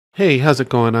Hey, how's it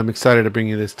going? I'm excited to bring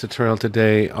you this tutorial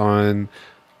today on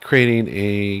creating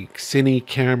a cine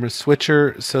camera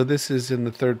switcher. So this is in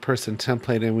the third person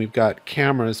template and we've got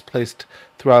cameras placed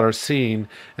throughout our scene,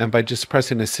 and by just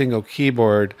pressing a single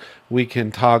keyboard we can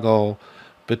toggle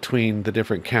between the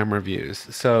different camera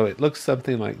views. So it looks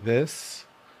something like this,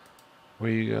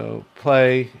 where you go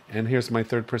play, and here's my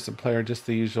third person player, just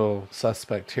the usual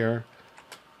suspect here,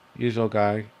 usual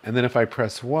guy. And then if I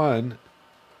press 1,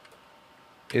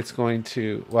 it's going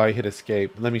to, well, I hit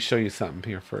escape. Let me show you something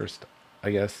here first,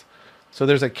 I guess. So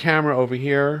there's a camera over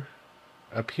here,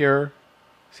 up here.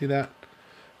 See that?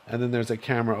 And then there's a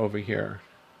camera over here.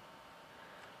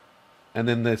 And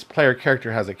then this player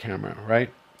character has a camera, right?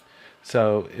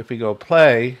 So if we go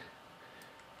play,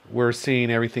 we're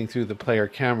seeing everything through the player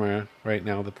camera right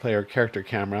now, the player character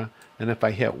camera. And if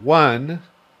I hit 1,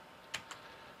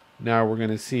 now we're going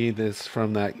to see this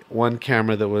from that one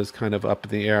camera that was kind of up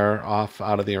in the air, off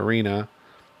out of the arena.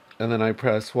 And then I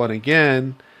press 1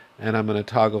 again, and I'm going to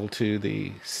toggle to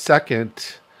the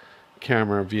second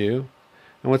camera view.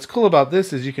 And what's cool about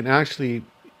this is you can actually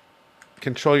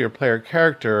control your player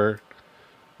character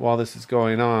while this is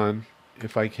going on.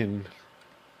 If I can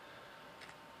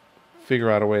figure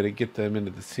out a way to get them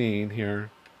into the scene here.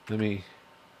 Let me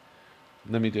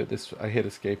do it this. I hit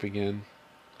escape again.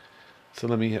 So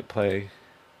let me hit play.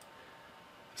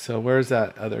 So where's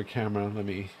that other camera? Let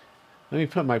me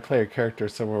put my player character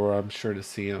somewhere where I'm sure to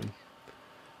see them.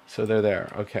 So they're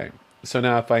there. Okay. So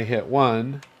now if I hit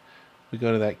 1, we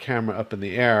go to that camera up in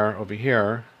the air over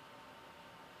here.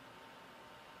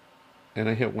 And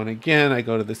I hit 1 again, I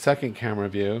go to the second camera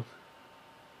view.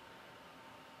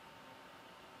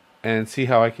 And see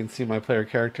how I can see my player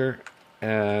character?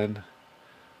 And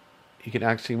you can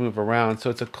actually move around. So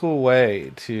it's a cool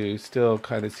way to still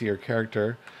kind of see your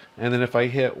character. And then if I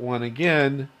hit 1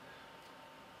 again,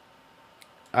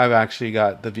 I've actually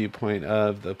got the viewpoint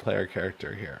of the player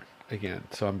character here again.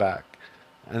 So I'm back.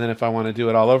 And then if I want to do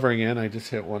it all over again, I just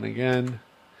hit 1 again,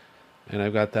 and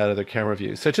I've got that other camera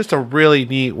view. So it's just a really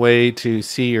neat way to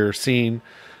see your scene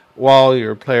while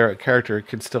your player character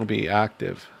can still be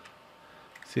active.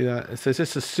 See that? It's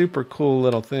just a super cool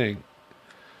little thing.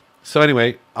 So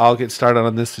anyway, I'll get started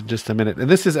on this in just a minute. And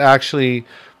this is actually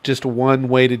just one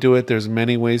way to do it. There's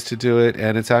many ways to do it,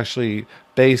 and it's actually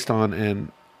based on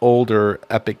an older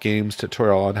Epic Games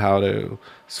tutorial on how to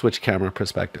switch camera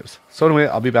perspectives. So anyway,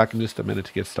 I'll be back in just a minute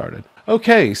to get started.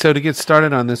 Okay, so to get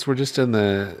started on this, we're just in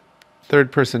the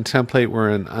third person template.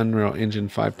 We're in Unreal Engine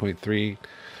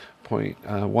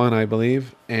 5.3.1, I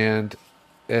believe. And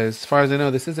as far as I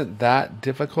know, this isn't that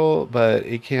difficult, but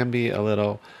it can be a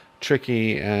little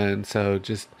tricky, and so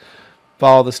just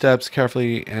follow the steps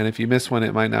carefully, and if you miss one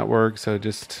it might not work. So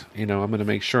just, I'm going to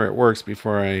make sure it works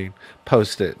before I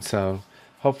post it, so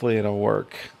hopefully it'll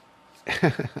work.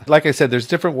 Like I said, there's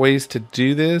different ways to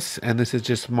do this, and this is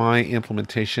just my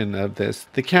implementation of this.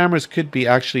 The cameras could be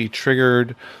actually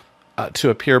triggered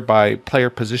to appear by player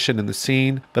position in the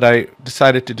scene, but I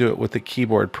decided to do it with the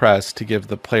keyboard press to give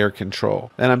the player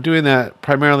control. And I'm doing that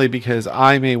primarily because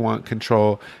I may want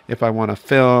control. If I want to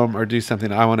film or do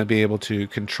something, I want to be able to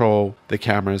control the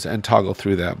cameras and toggle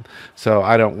through them. So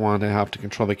I don't want to have to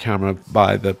control the camera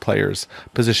by the player's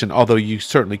position, although you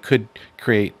certainly could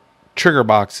create trigger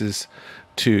boxes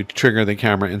to trigger the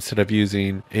camera instead of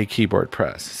using a keyboard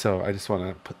press. So I just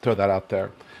want to throw that out there.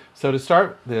 So to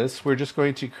start this, we're just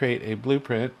going to create a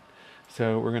blueprint.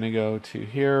 So we're going to go to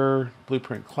here,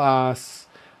 blueprint class,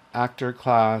 actor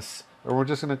class, or we're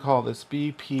just going to call this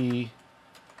BP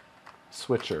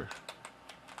switcher.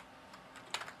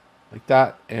 Like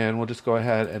that. And we'll just go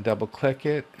ahead and double click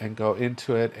it and go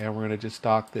into it, and we're going to just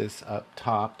dock this up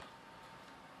top.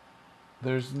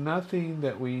 There's nothing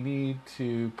that we need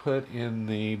to put in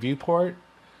the viewport.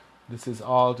 This is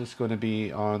all just going to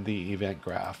be on the event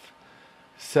graph.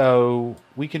 So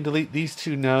we can delete these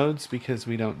two nodes because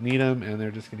we don't need them, and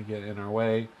they're just going to get in our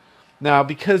way. Now,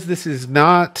 because this is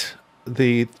not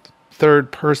the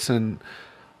third person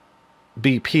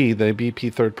BP, the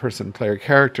BP third person player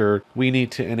character, we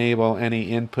need to enable any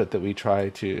input that we try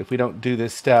to. If we don't do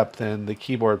this step, then the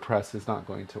keyboard press is not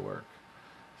going to work.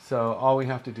 So all we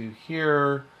have to do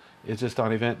here is just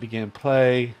on event begin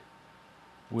play,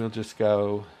 we'll just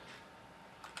go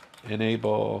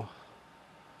enable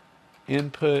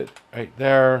input right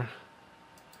there,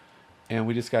 and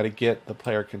we just got to get the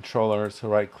player controller. So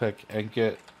right click and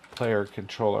get player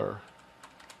controller,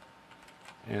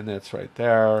 and that's right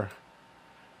there,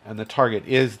 and the target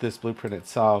is this blueprint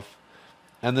itself,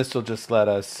 and this will just let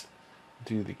us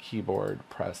do the keyboard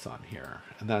press on here,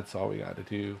 and that's all we got to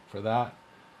do for that.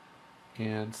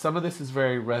 And some of this is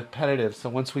very repetitive. So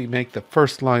once we make the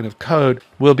first line of code,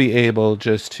 we'll be able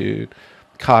just to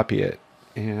copy it.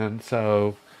 And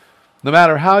so no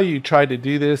matter how you try to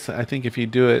do this, I think if you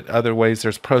do it other ways,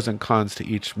 there's pros and cons to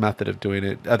each method of doing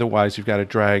it. Otherwise, you've got to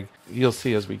drag. You'll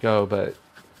see as we go, but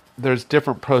there's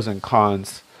different pros and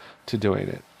cons to doing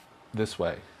it this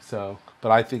way. So,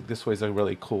 but I think this way is a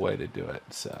really cool way to do it.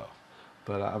 So,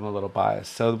 but I'm a little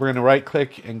biased. So we're going to right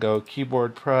click and go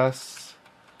keyboard press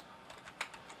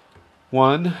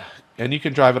 1. And you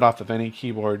can drive it off of any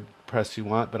keyboard press you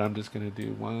want, but I'm just going to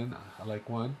do 1. I like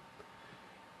 1.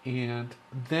 And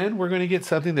then we're going to get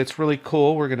something that's really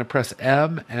cool. We're going to press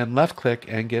M and left click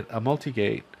and get a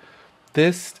multigate.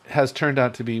 This has turned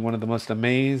out to be one of the most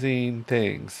amazing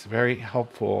things, very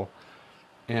helpful.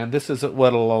 And this is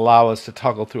what will allow us to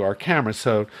toggle through our cameras.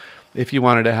 So if you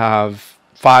wanted to have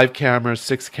 5 cameras,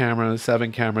 6 cameras,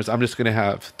 7 cameras, I'm just going to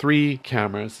have 3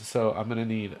 cameras. So I'm going to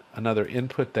need another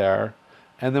input there.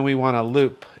 And then we want to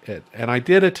loop it. And I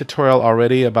did a tutorial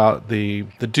already about the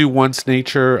do once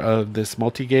nature of this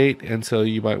multigate. And so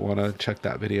you might want to check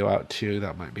that video out too.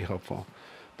 That might be helpful.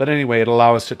 But anyway, it'll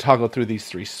allow us to toggle through these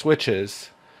 3 switches.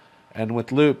 And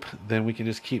with loop, then we can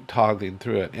just keep toggling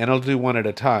through it. And it'll do one at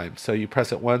a time. So you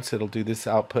press it once, it'll do this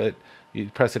output. You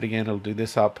press it again, it'll do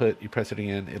this output. You press it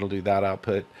again, it'll do that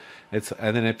output. And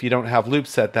then if you don't have loop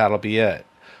set, that'll be it.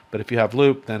 But if you have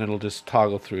loop, then it'll just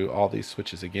toggle through all these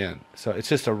switches again. So it's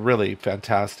just a really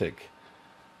fantastic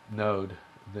node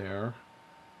there.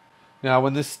 Now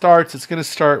when this starts, it's going to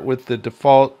start with the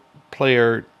default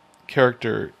player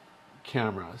character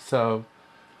camera. So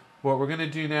what we're going to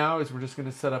do now is we're just going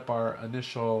to set up our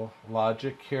initial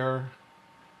logic here.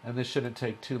 And this shouldn't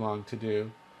take too long to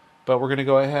do. But we're going to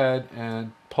go ahead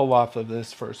and pull off of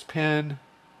this first pin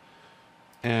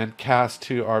and cast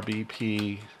to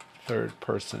RBP third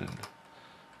person.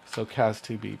 So cast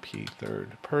to BP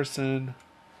third person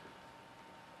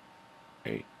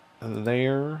right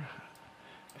there.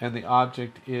 And the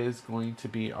object is going to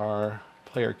be our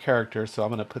player character. So I'm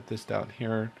going to put this down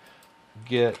here.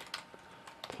 Get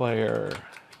player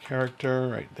character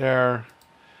right there.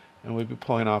 And we'll be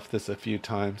pulling off this a few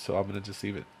times. So I'm going to just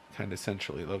leave it kind of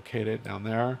centrally located down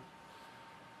there.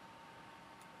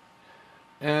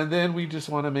 And then we just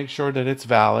want to make sure that it's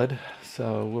valid.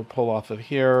 So we'll pull off of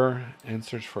here and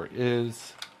search for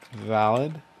is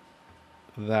valid.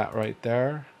 That right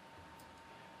there.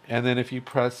 And then if you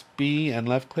press B and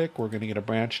left click, we're going to get a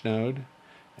branch node.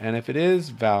 And if it is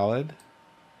valid,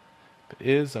 if it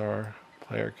is our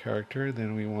player character,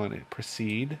 then we want to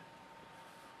proceed.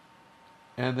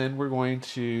 And then we're going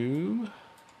to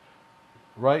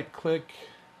right click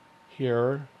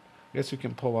here. I guess we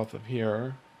can pull off of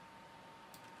here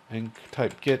and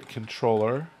type get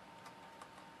controller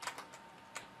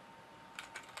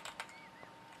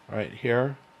right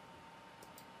here.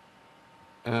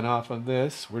 And off of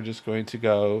this, we're just going to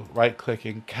go right click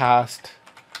and cast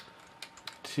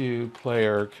to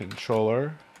player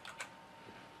controller.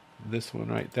 This one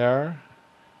right there.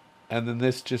 And then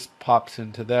this just pops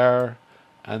into there.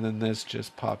 And then this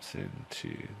just pops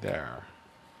into there.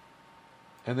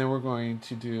 And then we're going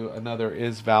to do another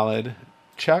is valid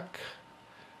check.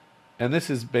 And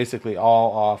this is basically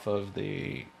all off of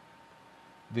the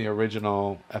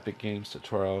original Epic Games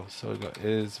tutorial. So we go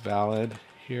is valid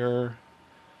here,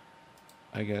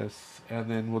 I guess. And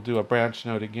then we'll do a branch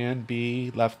node again.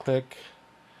 B, left click.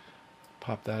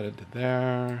 Pop that into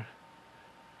there.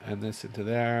 And this into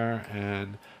there.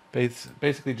 And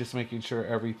basically just making sure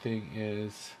everything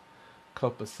is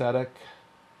copacetic.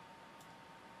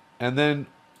 And then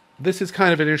this is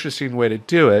kind of an interesting way to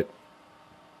do it.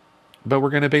 But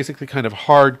we're going to basically kind of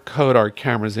hard code our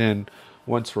cameras in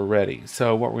once we're ready.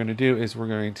 So what we're going to do is we're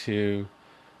going to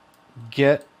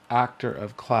get actor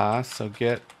of class. So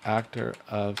get actor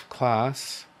of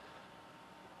class.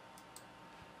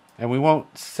 And we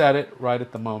won't set it right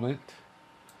at the moment.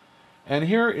 And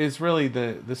here is really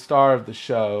the star of the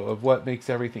show of what makes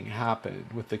everything happen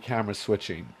with the camera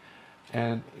switching.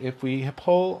 And if we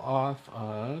pull off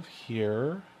of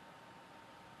here,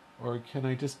 or can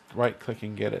I just right click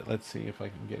and get it? Let's see if I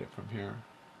can get it from here.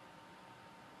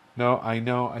 No,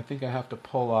 I think I have to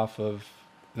pull off of,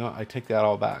 no, I take that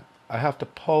all back. I have to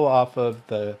pull off of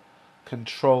the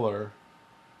controller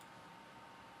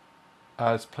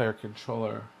as player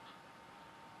controller.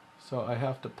 So I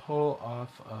have to pull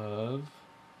off of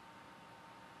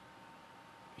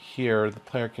here, the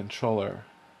player controller.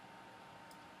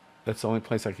 That's the only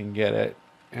place I can get it.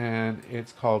 And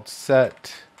it's called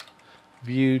set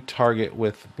view target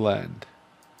with blend.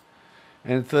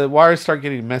 And the wires start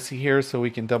getting messy here, so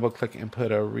we can double click and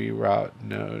put a reroute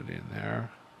node in there.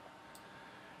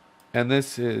 And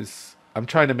this is, I'm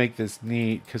trying to make this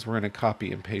neat because we're going to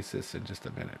copy and paste this in just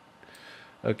a minute.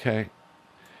 Okay.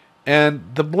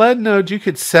 And the blend node, you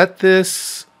could set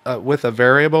this with a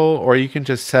variable, or you can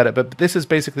just set it. But this is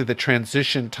basically the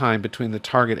transition time between the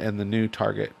target and the new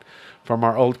target from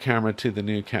our old camera to the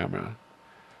new camera.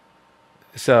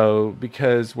 So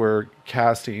because we're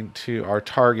casting to our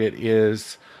target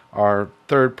is our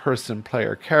third person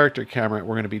player character camera,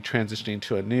 we're going to be transitioning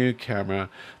to a new camera.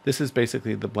 This is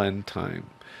basically the blend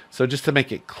time. So just to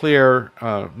make it clear,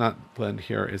 not blend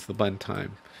here is the blend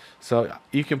time. So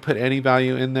you can put any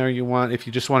value in there you want. If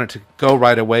you just want it to go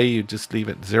right away, you just leave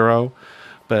it 0.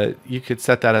 But you could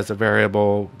set that as a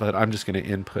variable, but I'm just going to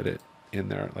input it in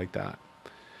there like that.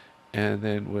 And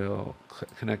then we'll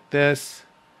connect this.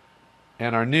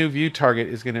 And our new view target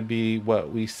is going to be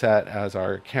what we set as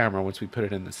our camera once we put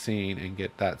it in the scene and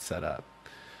get that set up.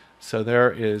 So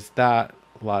there is that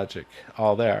logic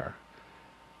all there.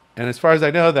 And as far as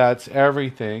I know, that's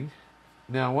everything.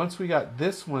 Now, once we got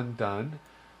this one done,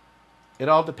 it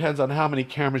all depends on how many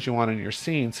cameras you want in your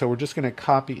scene. So we're just going to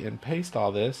copy and paste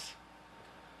all this.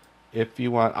 If you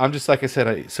want, I'm just like I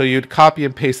said, so you'd copy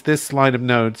and paste this line of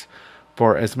nodes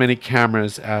for as many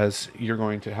cameras as you're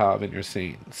going to have in your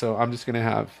scene. So I'm just going to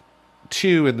have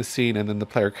 2 in the scene, and then the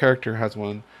player character has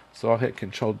 1. So I'll hit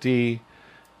Control D,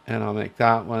 and I'll make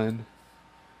that one.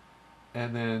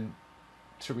 And then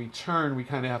to return, we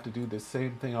kind of have to do the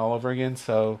same thing all over again.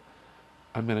 So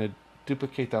I'm going to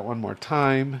duplicate that one more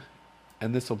time,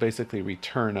 and this will basically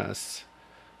return us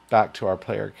back to our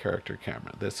player character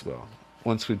camera. This will,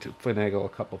 once we finagle a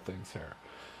couple things here.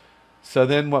 So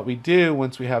then what we do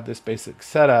once we have this basic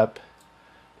setup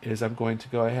is I'm going to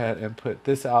go ahead and put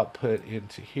this output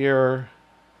into here,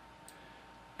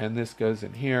 and this goes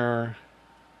in here,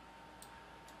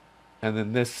 and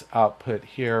then this output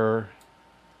here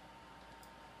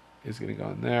is going to go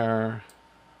in there,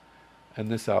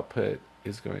 and this output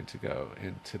is going to go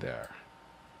into there.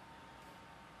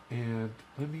 And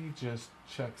let me just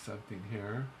check something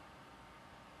here.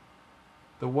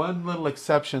 The one little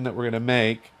exception that we're going to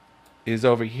make is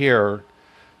over here.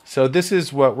 So this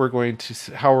is what we're going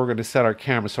to, how we're going to set our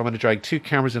camera. So I'm going to drag 2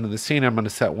 cameras into the scene. I'm going to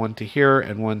set one to here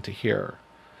and one to here.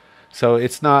 So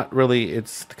it's not really,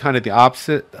 it's kind of the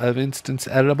opposite of instance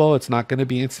editable. It's not going to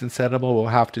be instance editable. We'll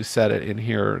have to set it in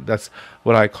here. That's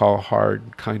what I call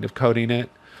hard kind of coding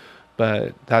it.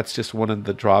 But that's just one of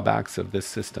the drawbacks of this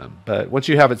system. But once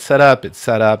you have it set up, it's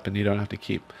set up, and you don't have to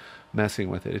keep messing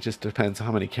with it. It just depends on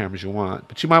how many cameras you want.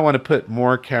 But you might want to put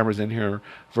more cameras in here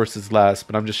versus less,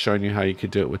 but I'm just showing you how you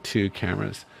could do it with 2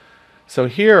 cameras. So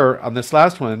here on this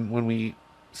last one,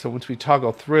 once we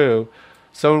toggle through,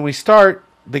 so when we start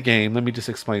the game, let me just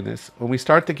explain this. When we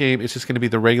start the game, it's just going to be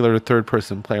the regular third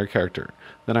person player character.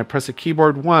 Then I press the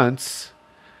keyboard once,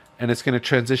 and it's going to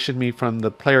transition me from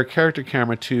the player character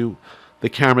camera to the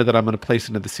camera that I'm going to place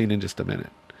into the scene in just a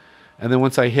minute. And then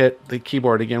once I hit the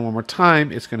keyboard again one more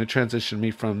time, it's going to transition me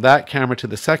from that camera to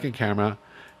the second camera.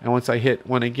 And once I hit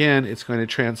one again, it's going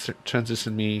to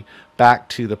transition me back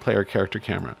to the player character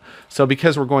camera. So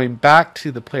because we're going back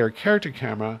to the player character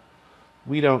camera,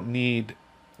 we don't need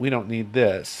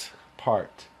this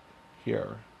part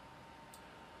here.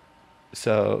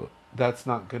 So that's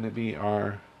not going to be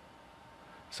our,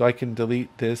 so I can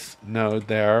delete this node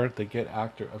there, the get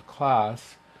actor of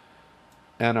class,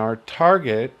 and our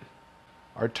target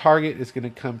is going to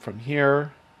come from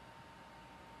here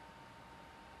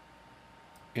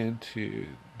into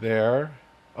there.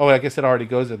 Oh, I guess it already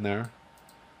goes in there.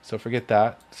 So forget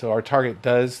that. So our target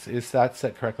is that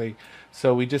set correctly.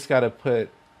 So we just got to put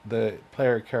the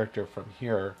player character from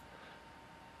here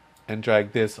and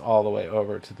drag this all the way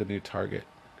over to the new target.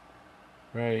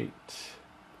 Right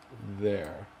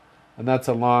there. And that's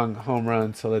a long home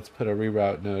run, so let's put a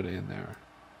reroute node in there.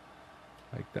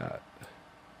 Like that.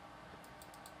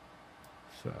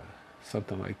 So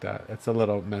something like that. It's a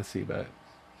little messy, but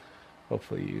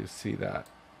hopefully you see that.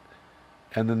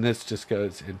 And then this just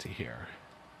goes into here.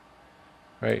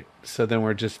 Right? So then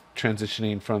we're just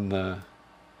transitioning from the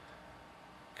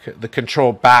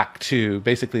control back to,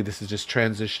 basically this is just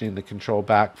transitioning the control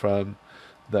back from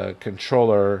the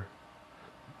controller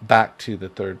back to the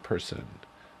third person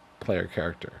player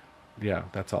character. Yeah,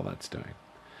 that's all that's doing.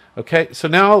 Okay, so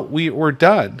now we're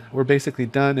done. We're basically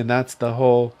done, and that's the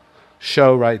whole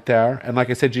show right there. And like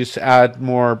I said, just add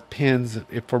more pins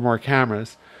for more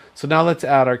cameras. So now let's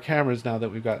add our cameras now that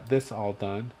we've got this all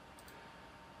done.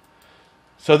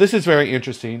 So this is very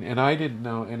interesting, and I didn't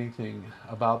know anything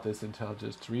about this until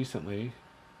just recently,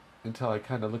 until I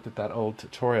kind of looked at that old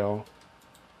tutorial.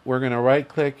 We're going to right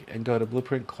click and go to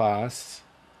Blueprint Class,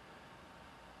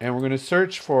 And we're going to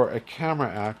search for a camera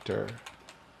actor.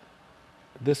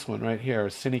 This one right here, a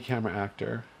cine camera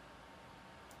actor.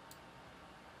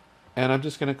 And I'm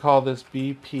just going to call this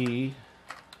BP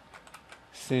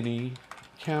Cine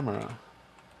Camera.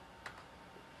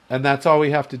 And that's all we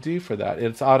have to do for that.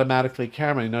 It's automatically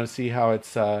camera. You notice, see how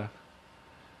it's... do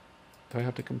I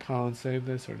have to compile and save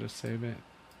this, or just save it?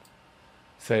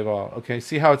 Save all. Okay,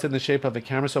 see how it's in the shape of the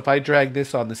camera? So if I drag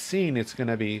this on the scene, it's going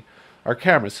to be our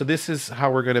camera. So this is how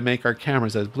we're going to make our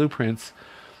cameras as blueprints.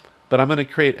 But I'm going to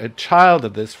create a child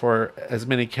of this for as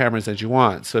many cameras as you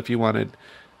want. So if you wanted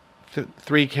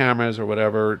 3 cameras or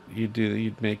whatever,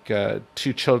 you'd make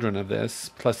 2 children of this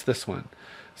plus this one.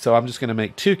 So I'm just going to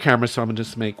make 2 cameras, so I'm going to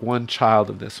just make 1 child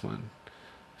of this one.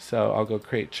 So I'll go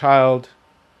create child,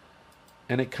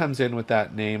 and it comes in with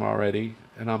that name already,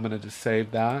 and I'm going to just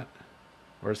save that,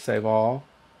 or save all.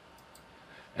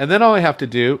 And then all I have to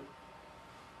do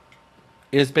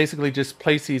is basically just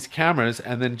place these cameras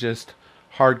and then just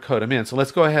hard code them in. So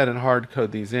let's go ahead and hard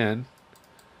code these in.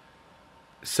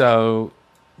 So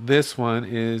this one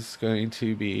is going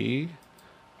to be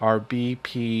our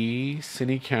BP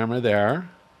Cine camera there.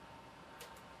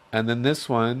 And then this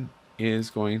one is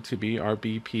going to be our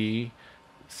BP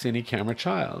Cine camera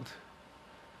child.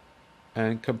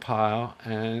 And compile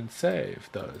and save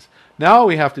those. Now all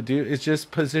we have to do is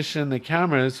just position the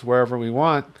cameras wherever we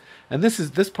want. And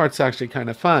this part's actually kind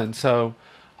of fun. So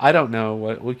I don't know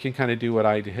what we can kind of do what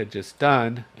I had just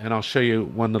done, and I'll show you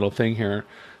one little thing here.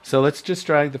 So let's just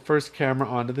drag the first camera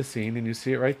onto the scene, and you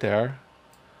see it right there.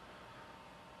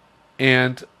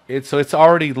 And so it's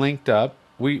already linked up.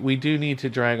 We do need to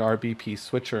drag our BP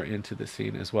switcher into the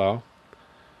scene as well.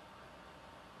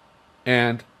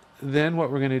 And then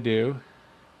what we're going to do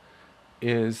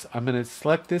is I'm going to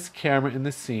select this camera in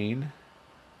the scene,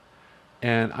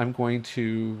 and I'm going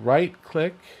to right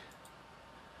click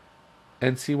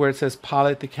and see where it says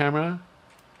pilot the camera.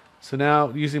 So now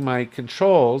using my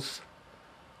controls,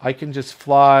 I can just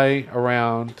fly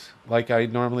around like I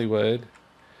normally would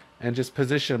and just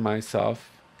position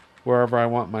myself wherever I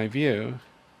want my view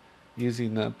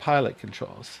using the pilot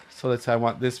controls. So let's say I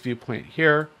want this viewpoint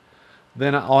here.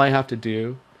 Then all I have to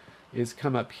do is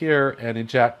come up here and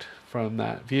eject from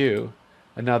that view,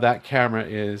 and now that camera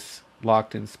is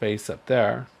locked in space up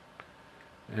there.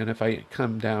 And if I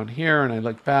come down here and I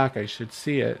look back, I should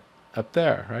see it up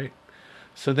there, right?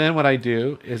 So then what I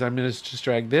do is I'm going to just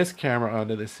drag this camera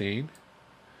onto the scene.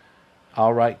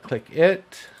 I'll right click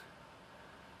it,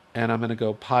 and I'm going to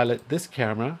go pilot this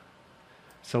camera.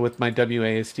 So with my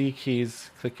WASD keys,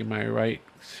 clicking my right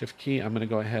shift key, I'm going to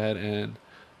go ahead and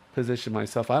position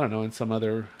myself, I don't know, in some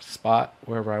other spot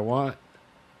wherever I want.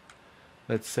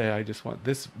 Let's say I just want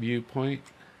this viewpoint.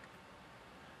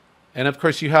 And of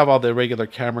course you have all the regular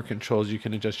camera controls. You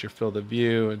can adjust your field of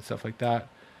view and stuff like that.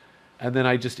 And then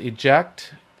I just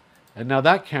eject, and now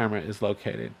that camera is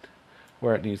located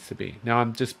where it needs to be. Now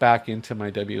I'm just back into my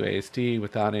WASD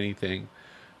without anything,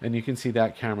 and you can see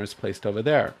that camera is placed over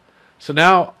there. So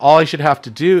now all I should have to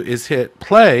do is hit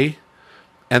play,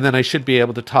 and then I should be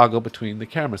able to toggle between the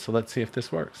cameras. So let's see if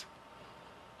this works.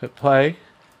 Hit play,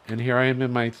 and here I am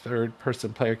in my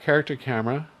third-person player character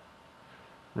camera,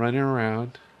 running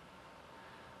around.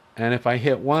 And if I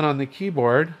hit 1 on the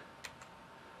keyboard,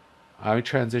 I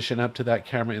transition up to that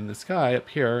camera in the sky up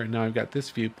here, and now I've got this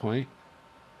viewpoint.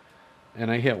 And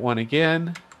I hit 1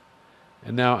 again,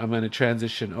 and now I'm going to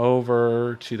transition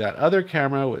over to that other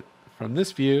camera from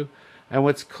this view. And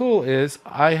what's cool is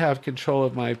I have control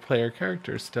of my player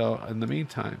character still in the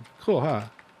meantime. Cool, huh?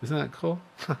 Isn't that cool?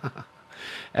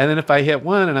 And then if I hit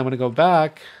 1 and I'm going to go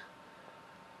back,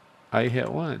 I hit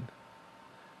 1.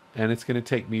 And it's going to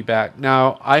take me back.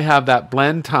 Now, I have that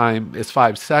blend time is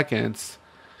 5 seconds,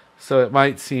 so it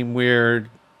might seem weird,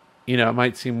 you know, it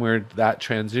might seem weird, that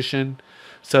transition.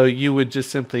 So you would just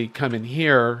simply come in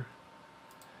here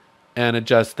and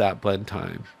adjust that blend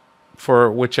time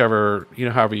for whichever, you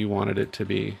know, however you wanted it to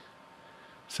be.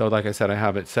 So like I said, I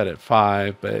have it set at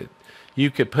 5, but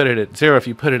you could put it at 0. If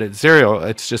you put it at 0,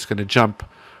 it's just going to jump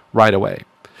right away.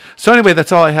 So anyway,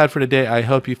 that's all I had for today. I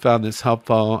hope you found this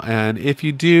helpful. And if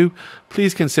you do,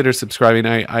 please consider subscribing.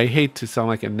 I hate to sound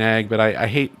like a nag, but I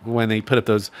hate when they put up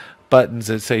those buttons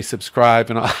that say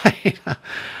subscribe. And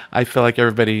I feel like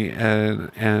everybody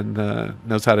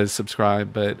knows how to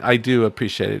subscribe. But I do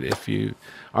appreciate it if you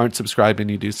aren't subscribed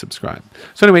and you do subscribe.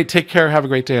 So anyway, take care. Have a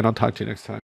great day, and I'll talk to you next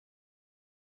time.